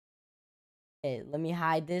Okay, let me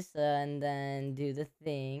hide this and then do the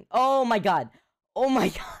thing. Oh my god. Oh my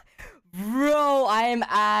god. Bro, I am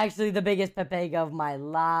actually the biggest Pepega of my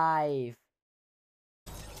life.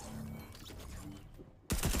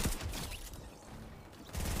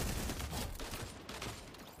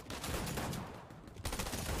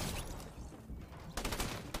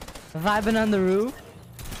 Vibing on the roof.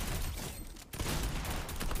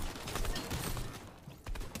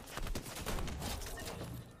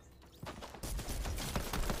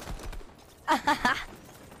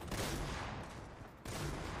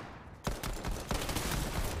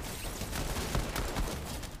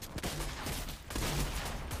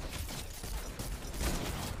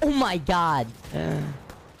 Oh my god.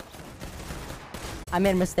 I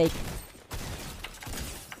made a mistake.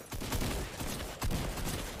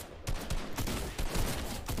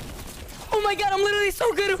 Oh my god, I'm literally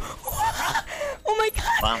so good. Oh my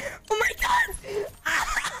god. Wow. Oh my god.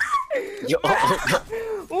 Yo.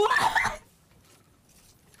 What?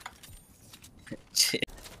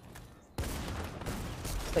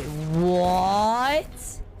 Wait, what?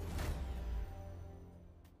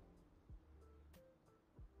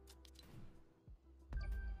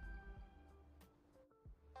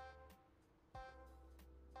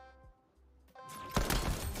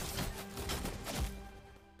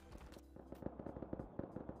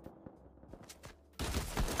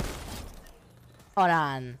 Hold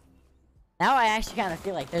on. Now I actually kind of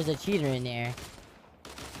feel like there's a cheater in there.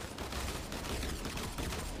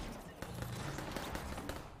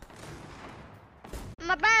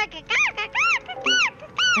 My burger.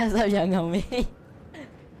 What's up, young homie?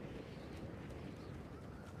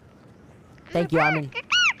 Thank you, Armin.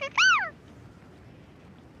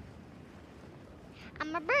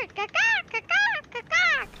 I'm a bird.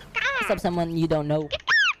 What's up, someone you don't know?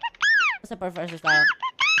 What's up, Professor Style?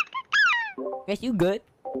 Guess you good?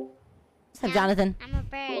 What's up, Jonathan? I'm a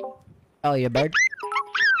bird. Oh, you're a bird?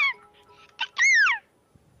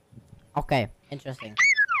 Okay, interesting.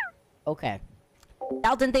 Okay.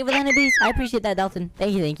 Dalton, thank you for the honeybees. I appreciate that, Dalton.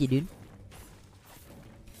 Thank you, dude.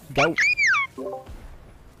 Go.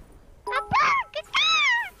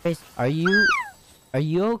 Chris, are you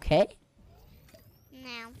okay?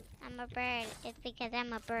 No, I'm a bird. It's because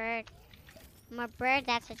I'm a bird. I'm a bird.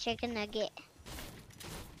 That's a chicken nugget.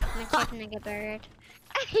 I'm a chicken nugget bird.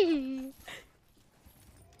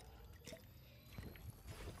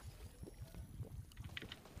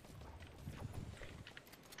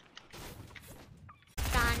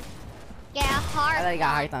 Done. Get a heart. I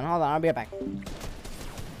got hard on. Hold on, I'll be right back.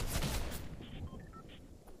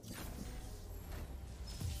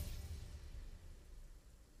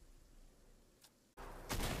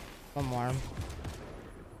 One more.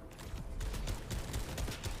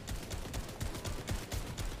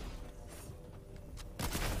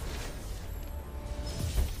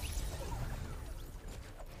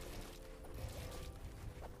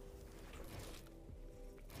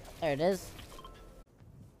 There it is.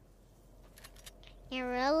 You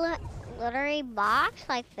really literally box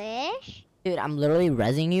like fish? Dude, I'm literally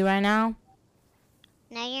rezzing you right now.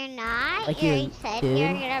 No, you're not. Like you you, said dude.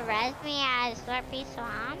 you're gonna res me as Slurpee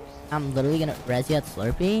Swamps, I'm literally gonna res you at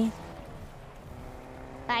Slurpee.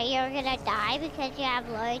 but you're gonna die because you have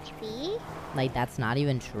low HP. Like, that's not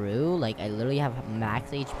even true. Like, I literally have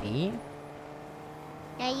max HP.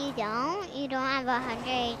 No, you don't. You don't have 100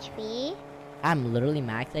 HP. I'm literally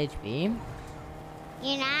max HP.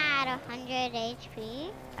 You're not at 100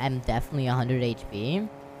 HP. I'm definitely 100 HP.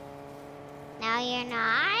 No, you're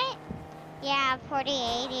not. You have 40,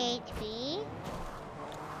 80 HP.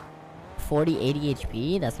 40, 80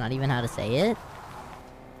 HP? That's not even how to say it.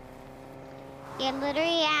 You're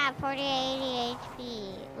literally at 40, 80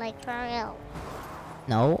 HP. Like, for real.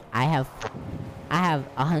 No, I have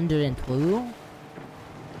 102.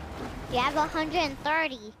 You have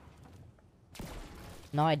 130.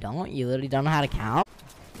 No, I don't. You literally don't know how to count.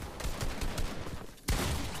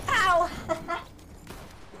 Ow!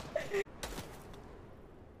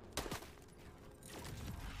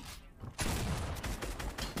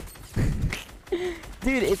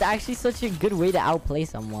 Dude, it's actually such a good way to outplay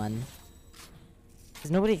someone. Because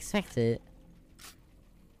nobody expects it.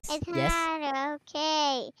 It's Yes. not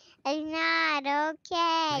okay. It's not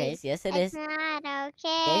okay. Yes, it It's is. not Yes,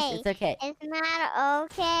 okay. it's okay. It's not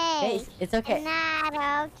okay. Guys, it's okay. It's not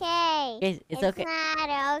okay. Guys, it's okay.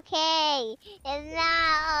 not okay. It's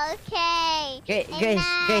not okay. Grace, It's Grace,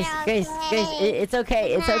 not Grace, Grace, Grace, okay. it's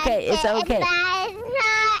okay, it's not okay, it's okay. okay. It's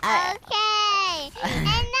not okay. It's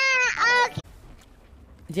not okay.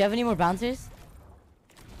 Do you have any more bouncers?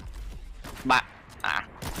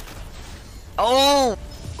 Oh!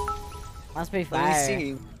 That's pretty Let me fire.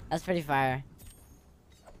 see. That's pretty fire.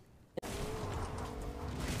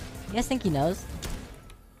 You guys think he knows?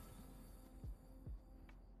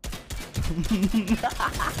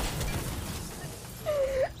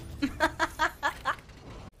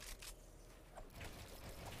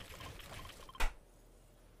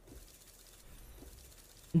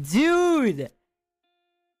 Dude!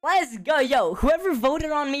 Let's go, yo! Whoever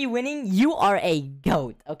voted on me winning, you are a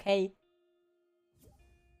goat, okay?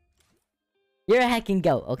 You're a heckin'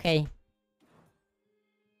 goat, okay?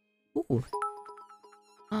 Ooh.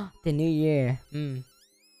 The new year.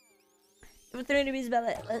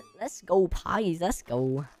 Let's go, pies. Let's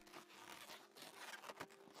go.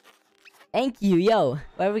 Thank you, yo.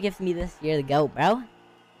 Whoever gifted me this year, the goat, bro.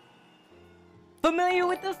 Familiar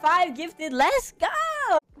with the 5 gifted. Let's go.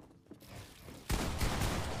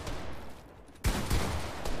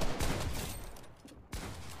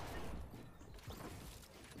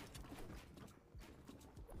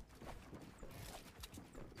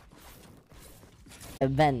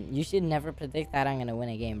 Ben, you should never predict that I'm gonna win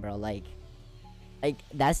a game, bro. Like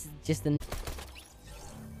that's just an.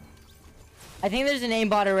 I think there's an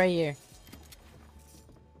aimbotter right here.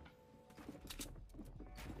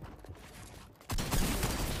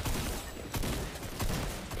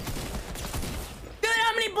 Dude,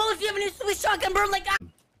 how many bullets do you have in your Swiss shotgun, bro? Like,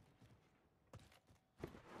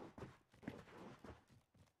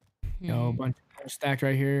 Yo, a bunch of stacked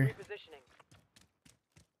right here.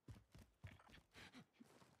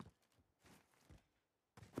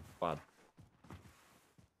 Quad.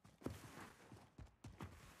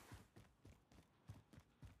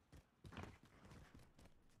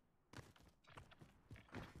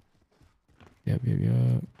 Yep.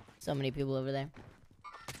 so many people over there.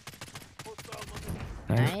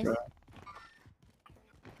 Nice. Nice.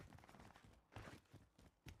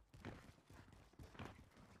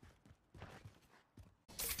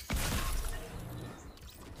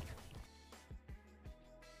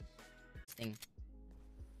 Thing.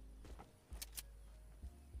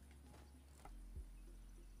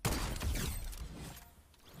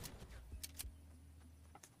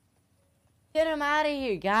 Get him out of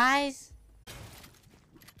here, guys.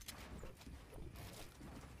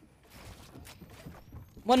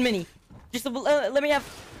 One mini. Just let me have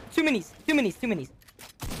 2 minis. 2 minis. 2 minis.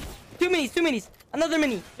 2 minis. 2 minis. Another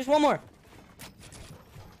mini. Just one more.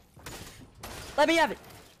 Let me have it.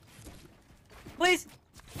 Please.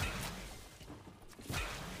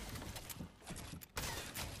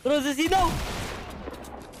 What is this? He no.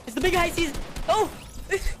 It's the big high season. Oh.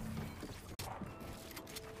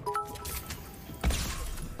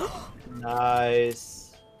 Nice.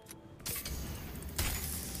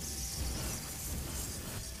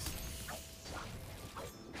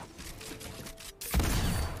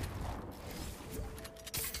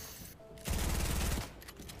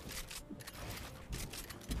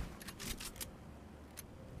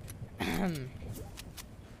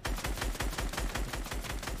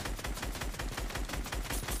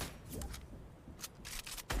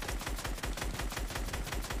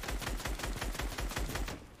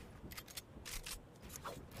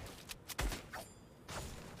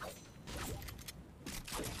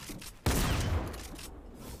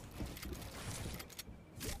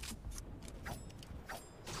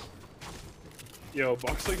 Yo,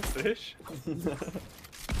 boxing fish?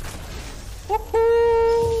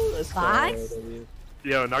 Woohoo! Let's Fox? go, W.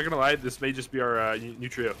 Yo, not gonna lie, this may just be our new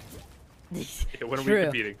trio. Yeah, when are we True.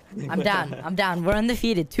 competing? I'm down. I'm down. We're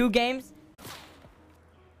undefeated. 2 games.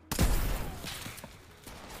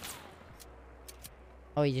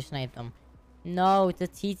 Oh, you just sniped him. No, it's a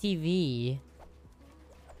TTV.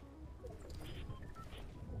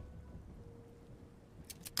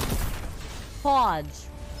 Podge.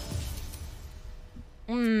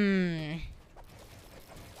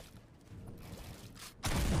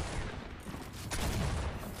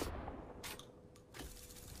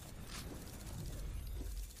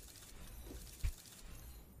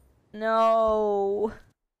 No.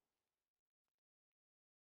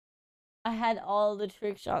 I had all the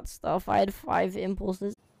trick shot stuff. I had 5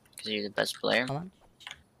 impulses. Because you're the best player. Hold on.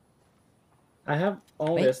 I have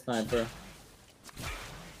only Wait. a sniper.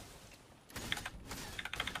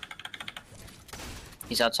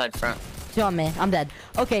 He's outside front. Oh man, I'm dead.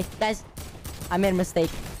 Okay, guys, I made a mistake.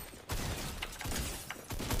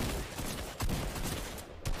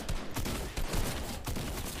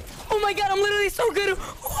 Oh my god, I'm literally so good.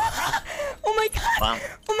 Oh my god. Wow.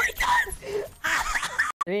 Oh my god.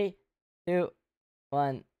 3, 2,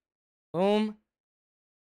 1. Boom.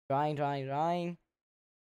 Drawing.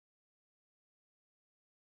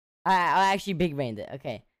 I actually big brained it.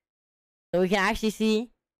 Okay. So we can actually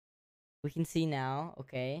see. We can see now.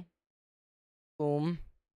 Okay. Boom.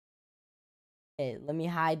 Okay, let me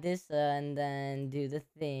hide this and then do the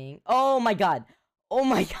thing. Oh my god. Oh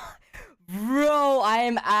my god. Bro, I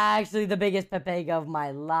am actually the biggest pepega of my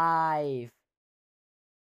life.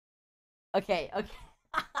 Okay, okay.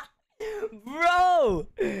 Bro!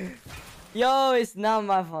 Yo, it's not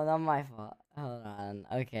my fault, not my fault. Hold on,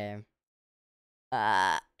 okay.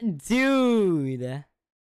 Dude.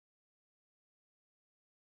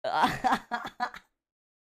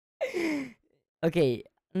 Okay,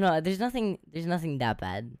 no, there's nothing that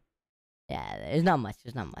bad. Yeah, there's not much,